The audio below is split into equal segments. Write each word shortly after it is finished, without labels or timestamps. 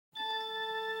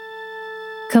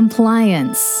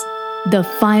Compliance, the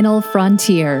final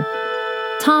frontier.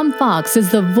 Tom Fox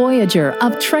is the voyager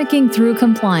of trekking through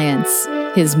compliance.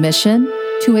 His mission?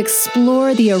 To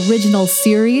explore the original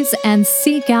series and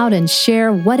seek out and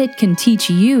share what it can teach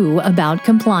you about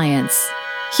compliance.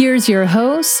 Here's your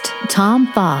host, Tom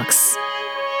Fox.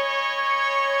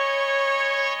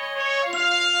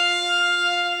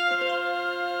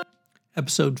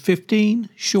 Episode 15,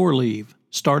 Shore Leave,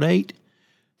 Start 8,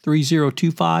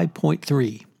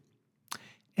 3025.3.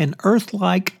 An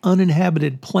Earth-like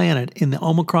uninhabited planet in the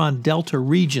Omicron Delta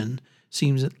region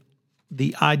seems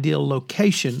the ideal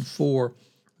location for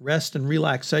rest and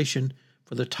relaxation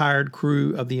for the tired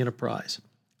crew of the Enterprise.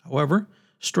 However,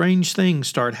 strange things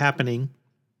start happening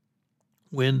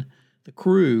when the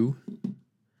crew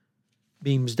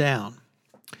beams down.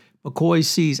 McCoy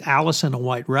sees Alice and a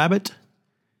white rabbit.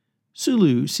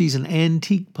 Sulu sees an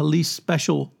antique police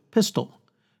special pistol.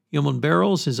 Yeoman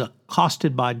Barrels is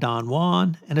accosted by Don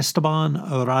Juan and Esteban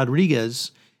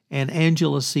Rodriguez and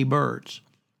Angela see birds.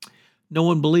 No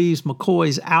one believes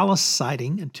McCoy's Alice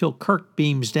sighting until Kirk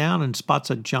beams down and spots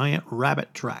a giant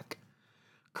rabbit track.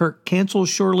 Kirk cancels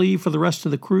shore leave for the rest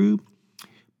of the crew,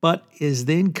 but is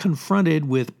then confronted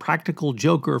with practical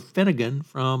joker Finnegan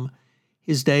from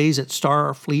his days at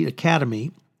Starfleet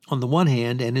Academy on the one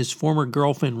hand and his former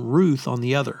girlfriend Ruth on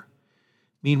the other.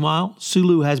 Meanwhile,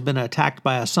 Sulu has been attacked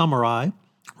by a samurai,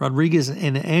 Rodriguez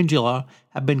and Angela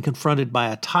have been confronted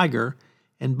by a tiger,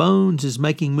 and Bones is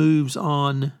making moves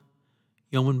on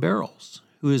Yeoman Barrels,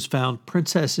 who has found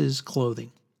Princess's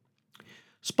clothing.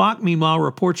 Spock, meanwhile,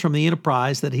 reports from the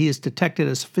Enterprise that he has detected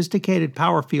a sophisticated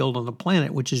power field on the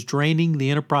planet which is draining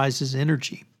the Enterprise's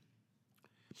energy.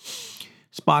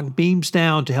 Spock beams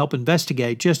down to help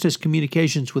investigate just as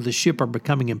communications with the ship are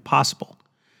becoming impossible.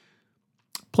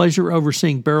 Pleasure over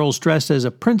seeing Barrels dressed as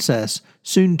a princess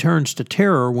soon turns to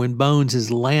terror when Bones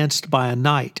is lanced by a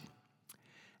knight.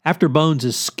 After Bones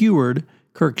is skewered,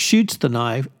 Kirk shoots the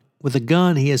knight with a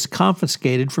gun he has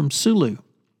confiscated from Sulu.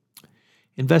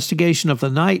 Investigation of the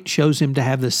knight shows him to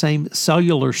have the same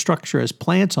cellular structure as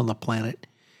plants on the planet,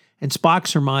 and Spock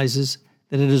surmises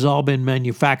that it has all been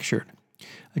manufactured.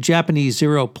 A Japanese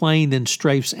Zero plane then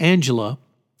strafes Angela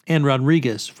and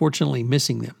Rodriguez, fortunately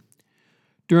missing them.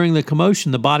 During the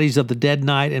commotion, the bodies of the dead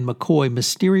knight and McCoy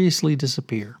mysteriously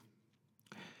disappear.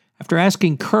 After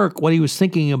asking Kirk what he was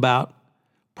thinking about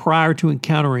prior to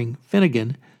encountering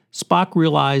Finnegan, Spock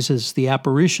realizes the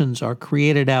apparitions are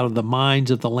created out of the minds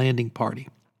of the landing party.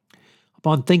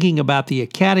 Upon thinking about the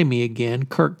Academy again,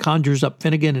 Kirk conjures up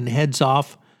Finnegan and heads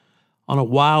off on a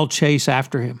wild chase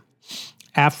after him.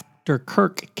 After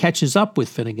Kirk catches up with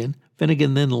Finnegan,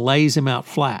 Finnegan then lays him out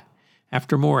flat.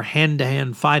 After more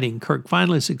hand-to-hand fighting, Kirk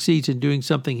finally succeeds in doing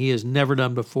something he has never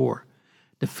done before,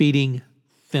 defeating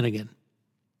Finnegan.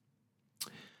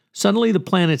 Suddenly, the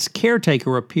planet's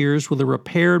caretaker appears with a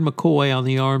repaired McCoy on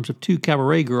the arms of two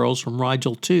cabaret girls from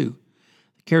Rigel 2.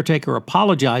 The caretaker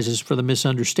apologizes for the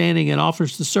misunderstanding and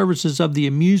offers the services of the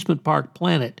amusement park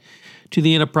planet to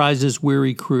the Enterprise's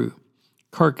weary crew.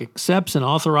 Kirk accepts and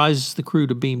authorizes the crew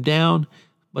to beam down,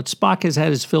 but Spock has had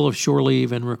his fill of shore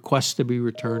leave and requests to be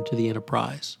returned to the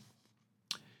Enterprise.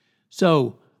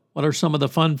 So, what are some of the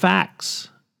fun facts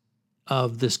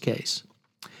of this case?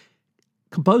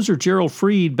 Composer Gerald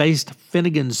Fried based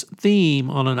Finnegan's theme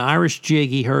on an Irish jig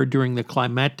he heard during the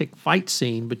climactic fight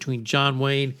scene between John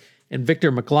Wayne and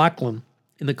Victor McLaglen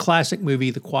in the classic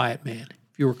movie The Quiet Man.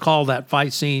 If you recall, that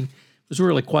fight scene was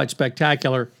really quite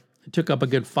spectacular. It took up a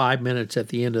good 5 minutes at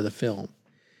the end of the film.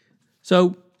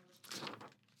 So,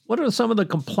 what are some of the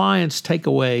compliance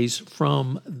takeaways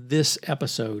from this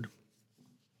episode?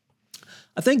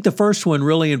 I think the first one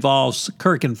really involves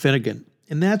Kirk and Finnegan,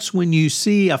 and that's when you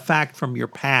see a fact from your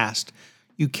past.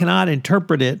 You cannot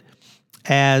interpret it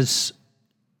as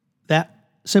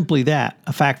simply that,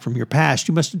 a fact from your past.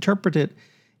 You must interpret it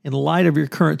in light of your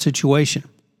current situation.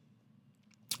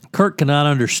 Kirk cannot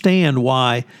understand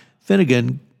why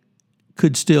Finnegan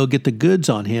could still get the goods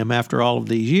on him after all of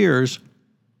these years.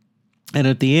 And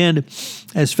at the end,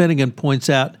 as Finnegan points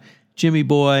out, Jimmy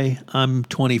boy, I'm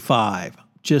 25,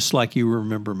 just like you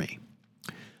remember me.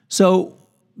 So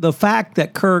the fact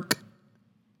that Kirk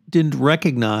didn't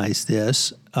recognize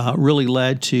this really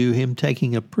led to him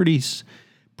taking a pretty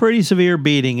severe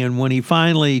beating. And when he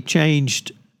finally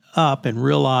changed up and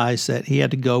realized that he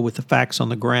had to go with the facts on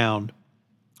the ground,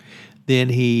 then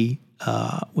he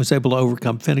was able to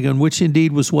overcome Finnegan, which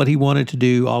indeed was what he wanted to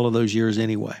do all of those years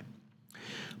anyway.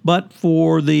 But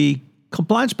for the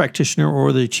compliance practitioner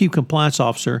or the chief compliance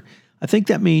officer, I think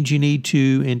that means you need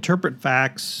to interpret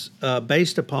facts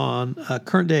based upon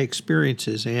current day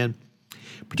experiences. And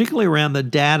particularly around the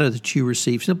data that you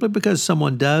receive. Simply because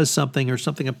someone does something or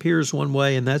something appears one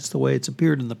way and that's the way it's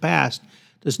appeared in the past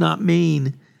does not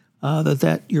mean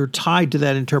that you're tied to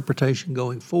that interpretation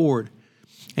going forward.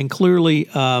 And clearly,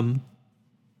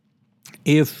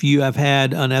 if you have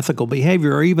had unethical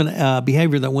behavior or even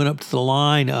behavior that went up to the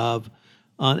line of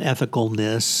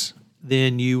unethicalness,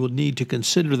 then you will need to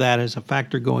consider that as a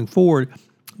factor going forward.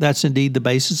 That's indeed the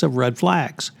basis of red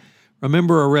flags.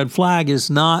 Remember, a red flag does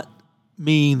not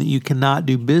mean that you cannot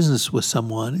do business with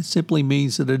someone. It simply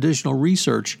means that additional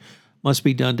research must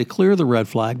be done to clear the red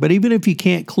flag. But even if you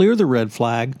can't clear the red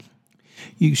flag,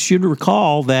 you should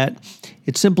recall that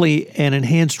it's simply an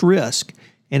enhanced risk.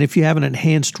 And if you have an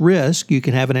enhanced risk, you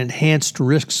can have an enhanced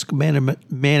risk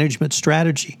management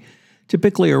strategy.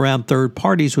 Typically around third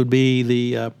parties would be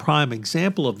the prime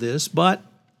example of this, but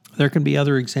there can be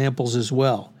other examples as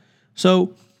well.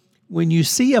 So when you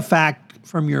see a fact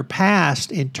from your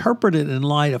past, interpret it in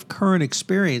light of current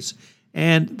experience.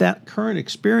 And that current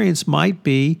experience might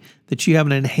be that you have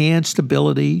an enhanced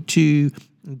ability to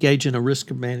engage in a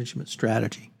risk management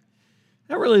strategy.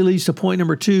 That really leads to point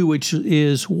number 2, which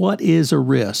is what is a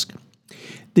risk?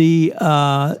 The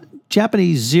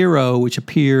Japanese Zero, which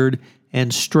appeared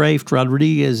and strafed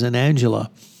Rodriguez and Angela.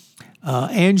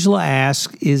 Angela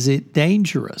asked, is it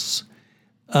dangerous,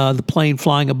 the plane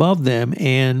flying above them?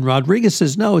 And Rodriguez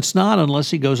says, no, it's not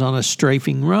unless he goes on a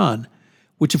strafing run,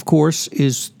 which of course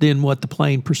is then what the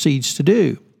plane proceeds to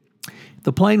do. If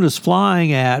the plane was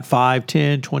flying at 5,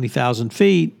 10, 20,000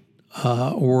 feet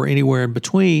or anywhere in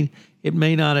between, it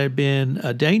may not have been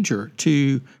a danger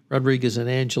to Rodriguez and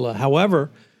Angela.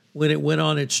 However, when it went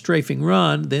on its strafing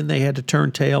run, then they had to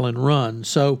turn tail and run.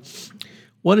 So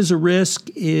what is a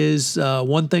risk is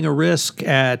one thing a risk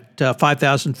at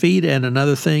 5,000 feet and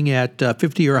another thing at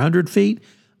 50 or 100 feet.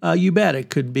 You bet it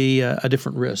could be a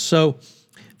different risk. So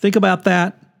think about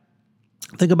that.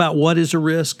 Think about what is a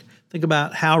risk. Think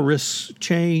about how risks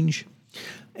change.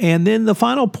 And then the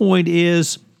final point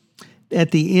is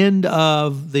at the end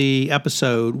of the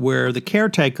episode where the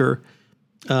caretaker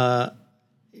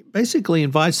basically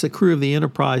invites the crew of the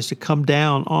Enterprise to come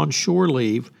down on shore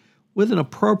leave with an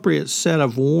appropriate set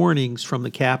of warnings from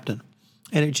the captain.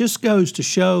 And it just goes to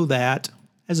show that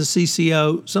as a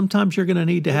CCO, sometimes you're going to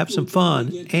need to have some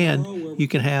fun, and you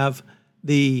can have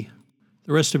the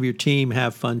rest of your team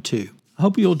have fun too. I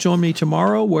hope you'll join me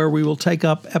tomorrow where we will take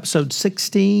up episode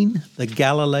 16, the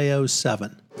Galileo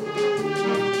 7.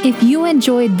 If you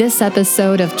enjoyed this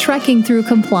episode of Trekking Through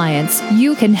Compliance,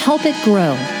 you can help it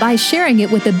grow by sharing it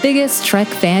with the biggest Trek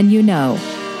fan you know.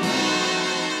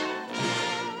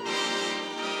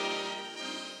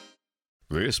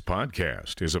 This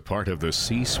podcast is a part of the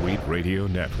C-Suite Radio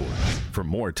Network. For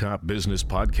more top business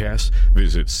podcasts,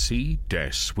 visit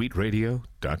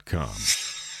c-suiteradio.com.